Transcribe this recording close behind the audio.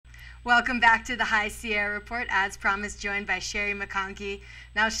Welcome back to the High Sierra Report, as promised, joined by Sherry McConkey.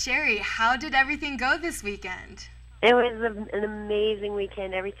 Now, Sherry, how did everything go this weekend? It was an amazing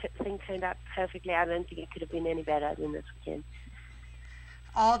weekend. Everything turned out perfectly. I don't think it could have been any better than this weekend.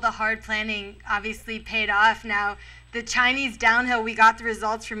 All the hard planning obviously paid off. Now, the Chinese downhill, we got the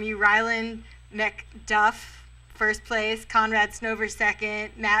results from you. Rylan McDuff, first place. Conrad Snover,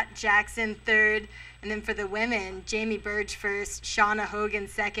 second. Matt Jackson, third. And then for the women, Jamie Burge first, Shauna Hogan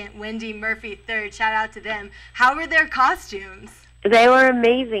second, Wendy Murphy third. Shout out to them. How were their costumes? They were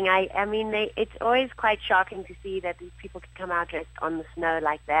amazing. I mean, it's always quite shocking to see that these people can come out dressed on the snow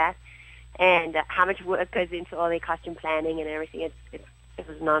like that, and how much work goes into all their costume planning and everything. It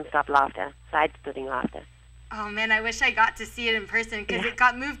was nonstop laughter, side-splitting laughter. Oh, man, I wish I got to see it in person because it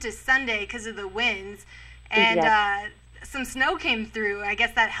got moved to Sunday because of the winds, and some snow came through. I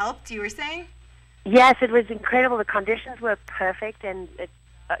guess that helped, you were saying? Yes, it was incredible. The conditions were perfect, and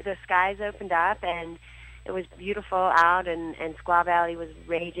the skies opened up, and it was beautiful out, and Squaw Valley was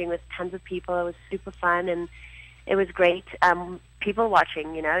raging with tons of people. It was super fun, and it was great. People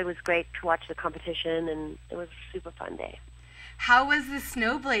watching, it was great to watch the competition, and it was a super fun day. How was the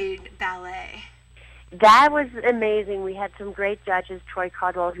Snowblade Ballet? That was amazing. We had some great judges. Troy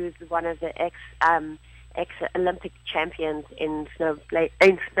Caldwell, who's one of the ex-Olympic champions in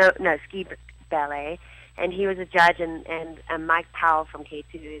ski ballet, and he was a judge, and Mike Powell from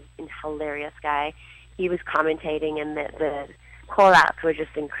K2 is a hilarious guy. He was commentating, and the call-outs were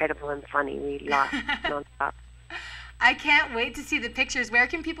just incredible and funny. We laughed nonstop. I can't wait to see the pictures. Where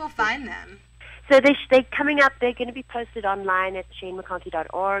can people find them? So they're coming up. They're going to be posted online at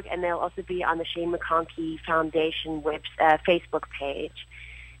ShaneMcConkey.org, and they'll also be on the Shane McConkey Foundation Facebook page.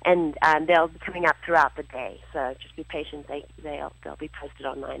 And they'll be coming up throughout the day. So just be patient. They'll be posted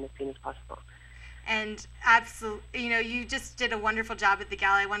online as soon as possible. And absolutely, you just did a wonderful job at the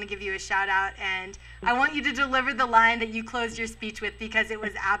gala. I want to give you a shout out, and I want you to deliver the line that you closed your speech with because it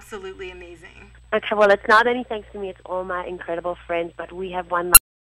was absolutely amazing. Okay, well, it's not any thanks to me. It's all my incredible friends, but we have one